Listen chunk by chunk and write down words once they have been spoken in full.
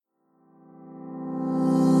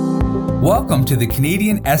Welcome to the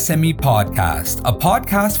Canadian SME Podcast, a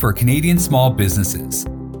podcast for Canadian small businesses.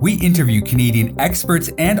 We interview Canadian experts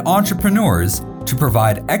and entrepreneurs to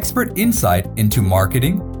provide expert insight into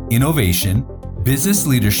marketing, innovation, business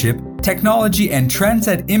leadership, technology, and trends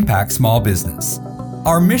that impact small business.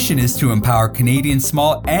 Our mission is to empower Canadian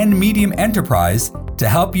small and medium enterprise to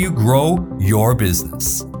help you grow your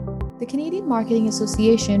business. The Canadian Marketing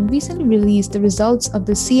Association recently released the results of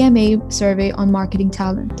the CMA survey on marketing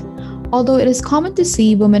talent. Although it is common to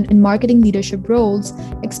see women in marketing leadership roles,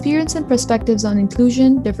 experience and perspectives on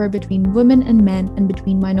inclusion differ between women and men and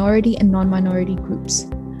between minority and non-minority groups.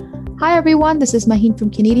 Hi everyone, this is Maheen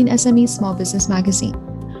from Canadian SME Small Business Magazine.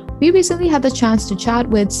 We recently had the chance to chat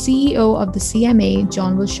with CEO of the CMA,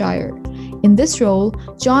 John Wilshire. In this role,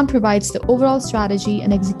 John provides the overall strategy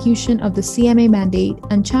and execution of the CMA mandate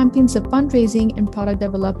and champions the fundraising and product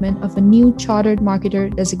development of a new Chartered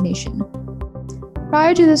Marketer designation.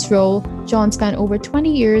 Prior to this role, John spent over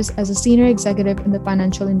 20 years as a senior executive in the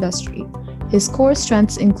financial industry. His core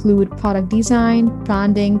strengths include product design,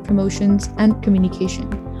 branding, promotions, and communication.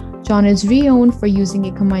 John is renowned for using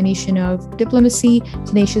a combination of diplomacy,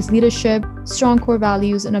 tenacious leadership, strong core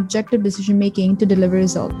values, and objective decision-making to deliver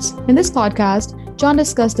results. In this podcast, John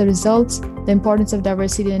discussed the results, the importance of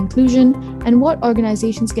diversity and inclusion, and what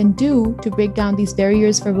organizations can do to break down these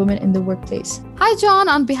barriers for women in the workplace. Hi, John.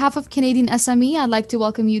 On behalf of Canadian SME, I'd like to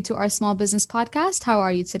welcome you to our Small Business Podcast. How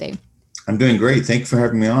are you today? I'm doing great. Thank you for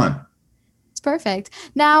having me on. Perfect.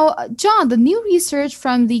 Now, John, the new research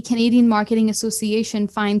from the Canadian Marketing Association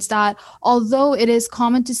finds that although it is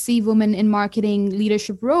common to see women in marketing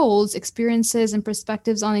leadership roles, experiences and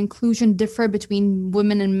perspectives on inclusion differ between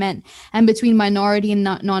women and men and between minority and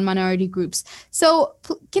non-minority groups. So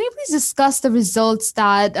can you please discuss the results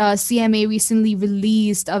that CMA recently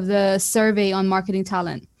released of the survey on marketing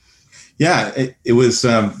talent? Yeah, it was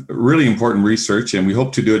really important research, and we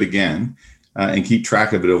hope to do it again and keep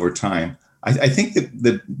track of it over time. I think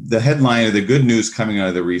that the headline or the good news coming out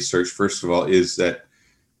of the research, first of all, is that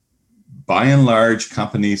by and large,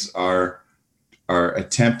 companies are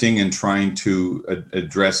attempting and trying to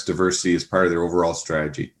address diversity as part of their overall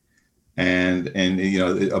strategy. And you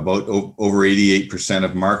know, about over 88%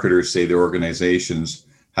 of marketers say their organizations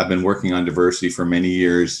have been working on diversity for many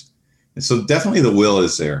years. And so definitely the will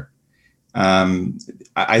is there.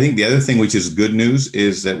 I think the other thing, which is good news,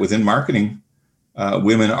 is that within marketing,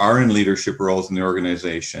 women are in leadership roles in the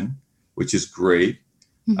organization, which is great.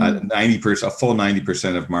 90%, a full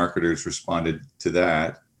 90% of marketers responded to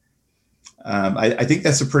that. I think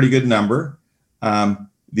that's a pretty good number.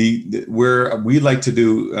 Where we like to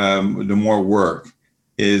do the more work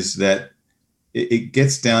is that it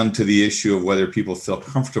gets down to the issue of whether people feel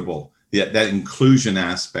comfortable, that inclusion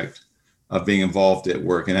aspect of being involved at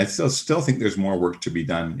work. And I still think there's more work to be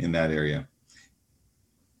done in that area.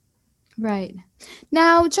 Right.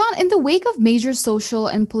 Now, John, in the wake of major social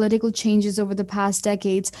and political changes over the past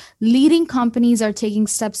decades, leading companies are taking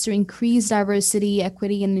steps to increase diversity,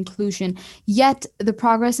 equity, and inclusion, yet the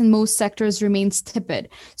progress in most sectors remains tepid.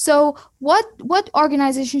 So what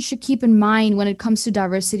organizations should keep in mind when it comes to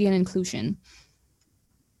diversity and inclusion?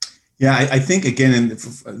 Yeah, I think, again,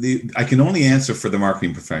 I can only answer for the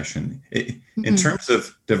marketing profession. In terms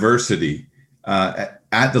of diversity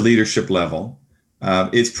at the leadership level,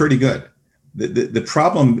 it's pretty good. The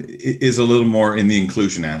problem is a little more in the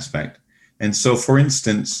inclusion aspect. And so, for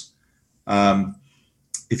instance,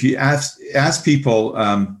 if you ask people,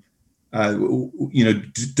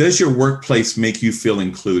 does your workplace make you feel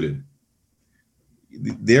included?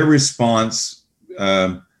 Their response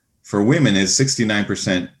for women is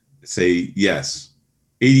 69% say yes.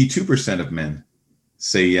 82% of men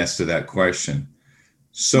say yes to that question.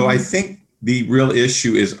 So I think the real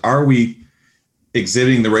issue is, are we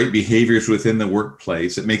exhibiting the right behaviors within the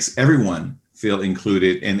workplace that makes everyone feel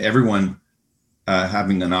included and everyone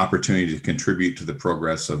having an opportunity to contribute to the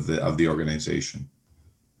progress of the organization?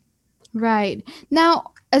 Right.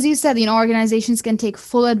 Now, as you said, organizations can take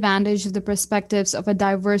full advantage of the perspectives of a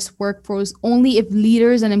diverse workforce only if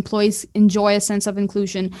leaders and employees enjoy a sense of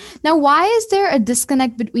inclusion. Now, why is there a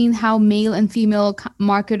disconnect between how male and female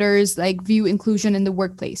marketers view inclusion in the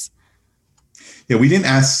workplace? Yeah, we didn't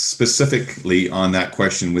ask specifically on that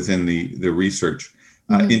question within the research.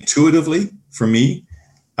 Intuitively, for me,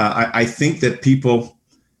 I think that people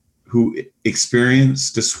who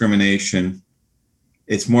experience discrimination,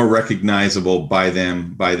 it's more recognizable by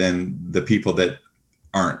them than the people that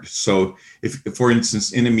aren't. So if, for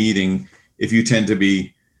instance, in a meeting, if you tend to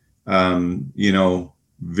be,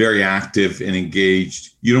 very active and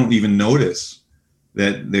engaged, you don't even notice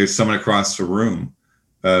that there's someone across the room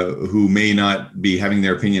who may not be having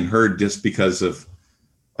their opinion heard just because of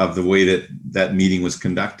the way that meeting was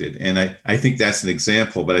conducted. And I think that's an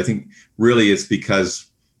example, but I think really it's because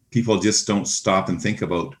people just don't stop and think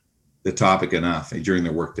about the topic enough during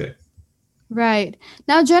their workday. Right.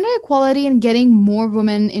 Now, gender equality and getting more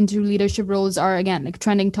women into leadership roles are, again, like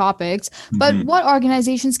trending topics. But what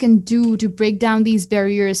organizations can do to break down these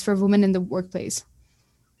barriers for women in the workplace?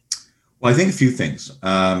 Well, I think a few things.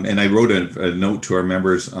 And I wrote a note to our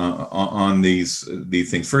members on these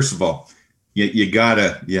things. First of all,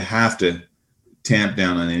 you have to tamp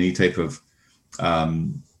down on any type of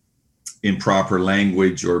improper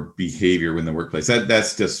language or behavior in the workplace.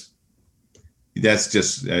 That's just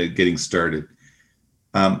getting started.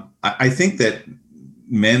 I think that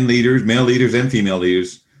male leaders and female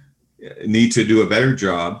leaders need to do a better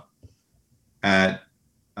job at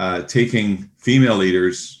taking female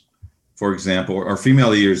leaders, for example, or female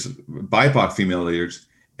leaders, BIPOC female leaders,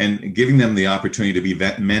 and giving them the opportunity to be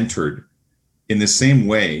mentored in the same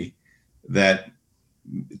way that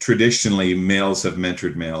traditionally males have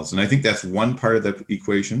mentored males. And I think that's one part of the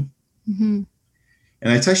equation. Mm-hmm.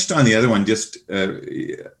 And I touched on the other one just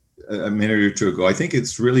a minute or two ago. I think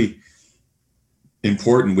it's really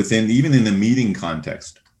important even in the meeting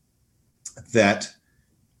context, that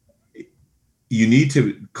you need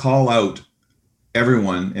to call out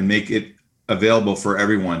everyone and make it available for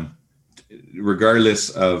everyone, regardless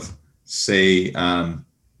of, say,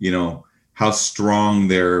 how strong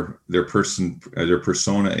their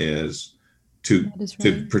persona is to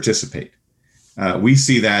participate. We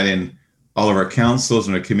see that in all of our councils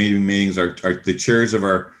and our committee meetings. The chairs of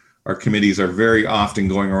our committees are very often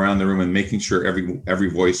going around the room and making sure every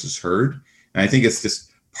voice is heard. And I think it's just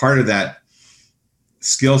part of that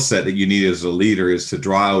skill set that you need as a leader is to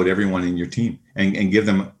draw out everyone in your team and give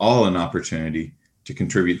them all an opportunity to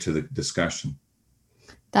contribute to the discussion.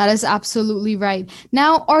 That is absolutely right.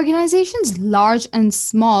 Now, organizations large and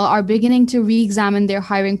small are beginning to re-examine their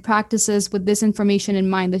hiring practices with this information in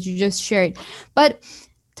mind that you just shared. But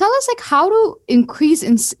tell us, how to increase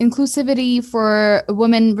inclusivity for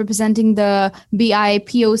women representing the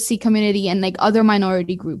BIPOC community and other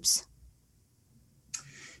minority groups.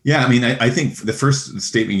 Yeah, I think the first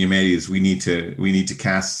statement you made is we need to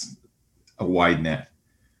cast a wide net.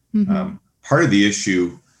 Mm-hmm. Part of the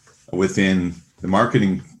issue within the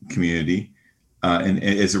marketing community, and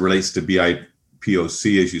as it relates to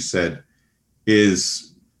BIPOC, as you said,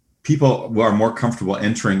 is people who are more comfortable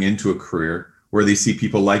entering into a career where they see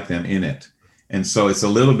people like them in it. And so it's a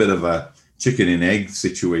little bit of a chicken and egg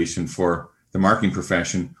situation for the marketing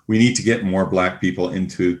profession. We need to get more Black people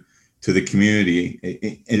into the community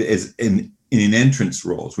in entrance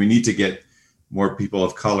roles. We need to get more people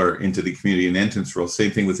of color into the community in entrance roles.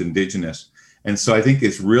 Same thing with Indigenous. And so I think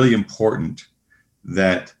it's really important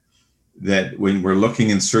that when we're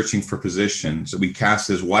looking and searching for positions, that we cast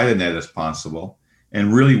as wide a net as possible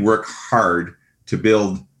and really work hard to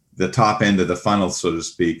build the top end of the funnel, so to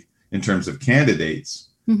speak, in terms of candidates,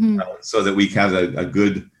 so that we have a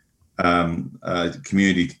good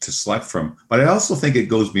community to select from. But I also think it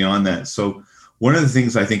goes beyond that. So one of the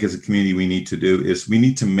things I think as a community we need to do is we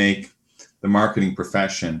need to make the marketing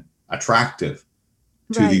profession attractive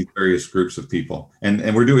to these various groups of people.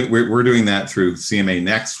 And we're doing that through CMA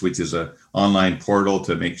Next, which is an online portal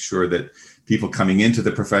to make sure that people coming into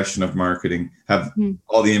the profession of marketing have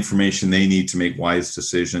all the information they need to make wise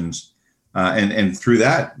decisions. And through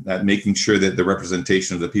that making sure that the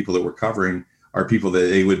representation of the people that we're covering are people that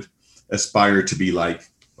they would aspire to be like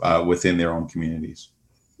within their own communities.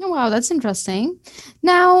 Oh, wow, that's interesting.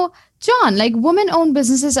 Now, John, women-owned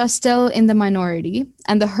businesses are still in the minority,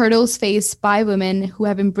 and the hurdles faced by women who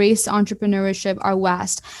have embraced entrepreneurship are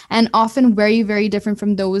vast and often very, very different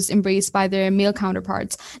from those embraced by their male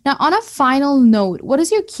counterparts. Now, on a final note, what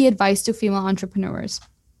is your key advice to female entrepreneurs?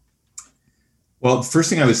 Well, the first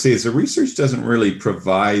thing I would say is the research doesn't really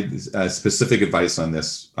provide specific advice on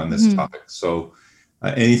this topic. So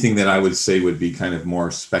anything that I would say would be kind of more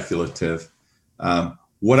speculative.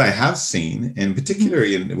 What I have seen, and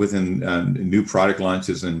particularly within new product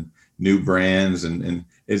launches and new brands, and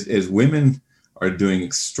is women are doing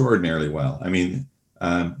extraordinarily well.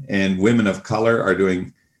 And women of color are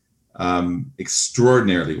doing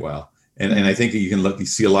extraordinarily well. And I think you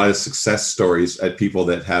see a lot of success stories at people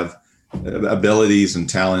that have abilities and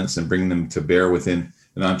talents and bring them to bear within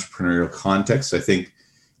an entrepreneurial context. I think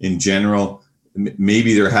in general,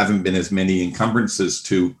 maybe there haven't been as many encumbrances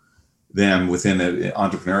to them within an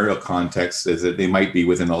entrepreneurial context as that they might be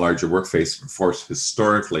within a larger workforce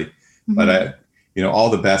historically. But all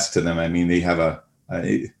the best to them. They have a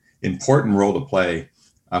important role to play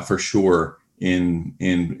for sure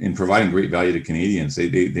in providing great value to Canadians.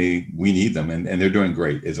 We need them, and they're doing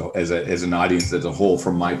great as an audience as a whole,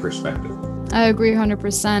 from my perspective. I agree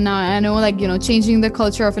 100%. Now, I know, changing the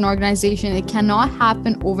culture of an organization, it cannot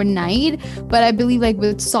happen overnight, but I believe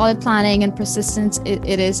with solid planning and persistence,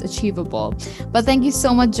 it is achievable. But thank you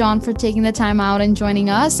so much, John, for taking the time out and joining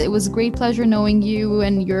us. It was a great pleasure knowing you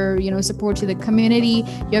and your, support to the community.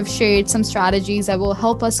 You have shared some strategies that will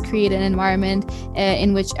help us create an environment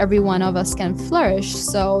in which every one of us can flourish.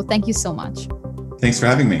 So thank you so much. Thanks for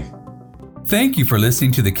having me. Thank you for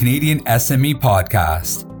listening to the Canadian SME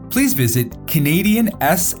Podcast. Please visit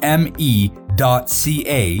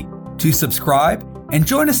canadiansme.ca to subscribe and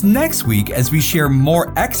join us next week as we share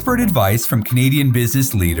more expert advice from Canadian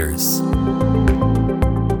business leaders.